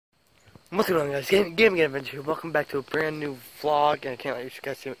What's going on, guys? Gameageddon15. Welcome back to a brand new vlog, and I can't let you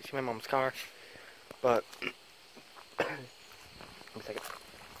guys see my mom's car. But one second.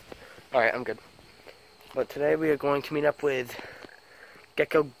 Alright, I'm good. But today we are going to meet up with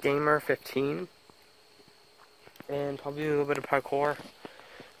GeckoGamer15 and probably do a little bit of parkour.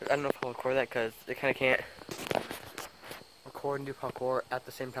 I don't know if I'll record that because I kind of can't record and do parkour at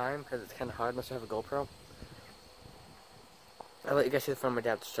the same time because it's kind of hard unless you have a GoPro. I'll let you guys see the front of my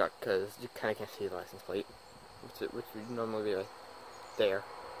dad's truck because you kind of can't see the license plate, which would normally be right there,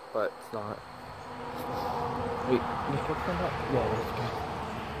 but it's not. Wait, yeah,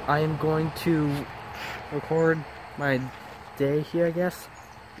 I am going to record my day here, I guess.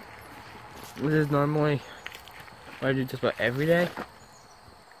 This is normally what I do just about every day,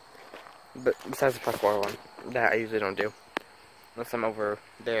 but besides the parkour one, that I usually don't do unless I'm over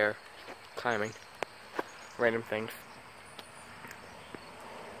there climbing random things.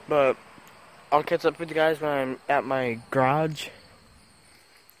 But I'll catch up with you guys when I'm at my garage,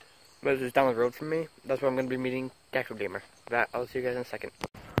 which is down the road from me. That's where I'm going to be meeting GeckoGamer. That I'll see you guys in a second.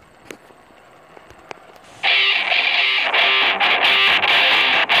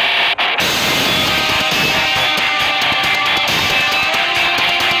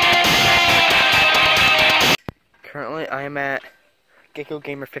 Currently, I am at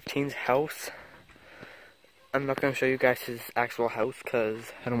GeckoGamer15's house. I'm not going to show you guys his actual house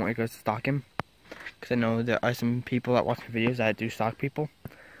because I don't want you guys to stalk him. Because I know there are some people that watch my videos that do stalk people.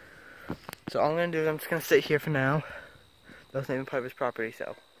 So all I'm going to do is I'm just going to sit here for now. That's not even part of his property,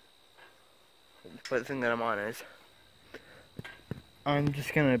 so. But the thing that I'm on is I'm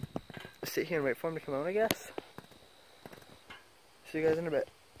just going to sit here and wait for him to come out, I guess. See you guys in a bit.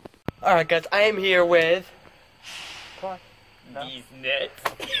 Alright guys, I am here with... Come on. No. These nuts.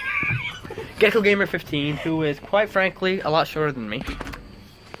 GeckoGamer15, who is quite frankly a lot shorter than me,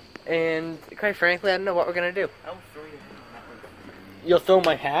 and quite frankly I don't know what we're gonna do. I'll throw you that roof. You'll throw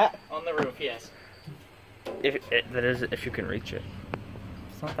my hat? On the roof, yes. If you can reach it.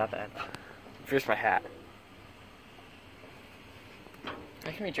 It's not that bad. Here's my hat.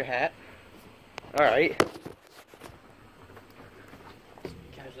 I can reach your hat. All right.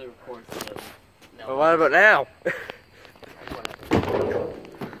 Casually record. No. But what about now?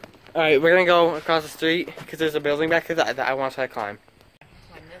 Alright, we're gonna go across the street because there's a building back there that I want to try to climb.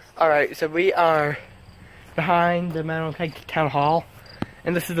 Alright, so we are behind the Mount Town Hall,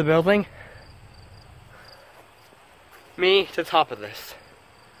 and this is the building. Me to the top of this.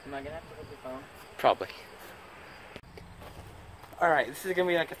 Am I gonna have to hold your phone? Probably. Alright, this is gonna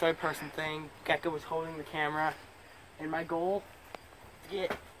be like a third person thing. Gecko was holding the camera, and my goal is to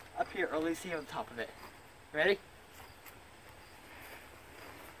get up here or at least see on the top of it. Ready?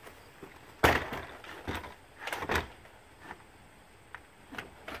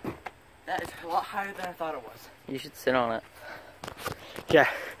 That is a lot higher than I thought it was. You should sit on it. Yeah,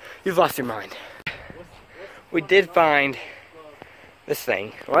 you've lost your mind. We did find this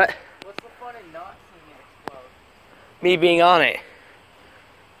thing. What? What's the fun in not seeing it explode? Me being on it.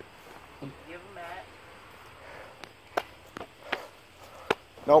 Give him that.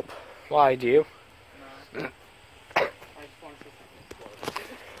 Nope. Why do you? No. I just want to see something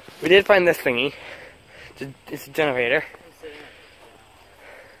explode. We did find this thingy. It's a generator.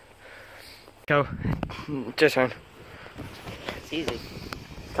 Go. Just turn. It's easy.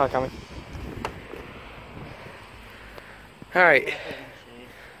 Call coming. Alright.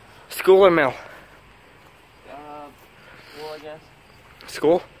 School or mill? Well, I guess.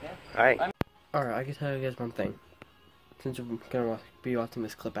 School? Yeah. Alright. Alright, I can tell you guys one thing. Since you're gonna be watching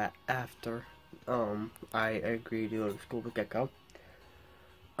this clip after I agree to go to school with Gecko.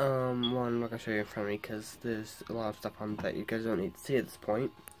 One, I'm not gonna show you in front of me because there's a lot of stuff on that you guys don't need to see at this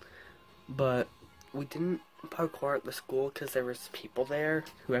point. But we didn't parkour at the school because there was people there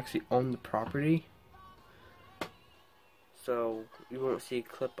who actually owned the property. So you won't see a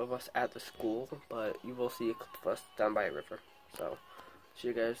clip of us at the school, but you will see a clip of us down by a river. So see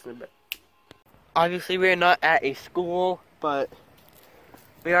you guys in a bit. Obviously we are not at a school, but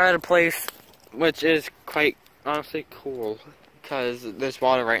we are at a place which is quite honestly cool because there's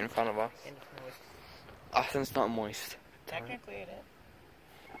water right in front of us. And it's moist. And it's not moist. Technically it is.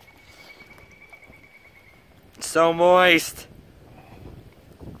 So moist.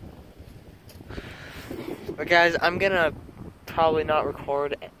 But guys, I'm gonna probably not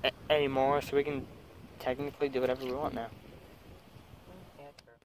record anymore so we can technically do whatever we want now.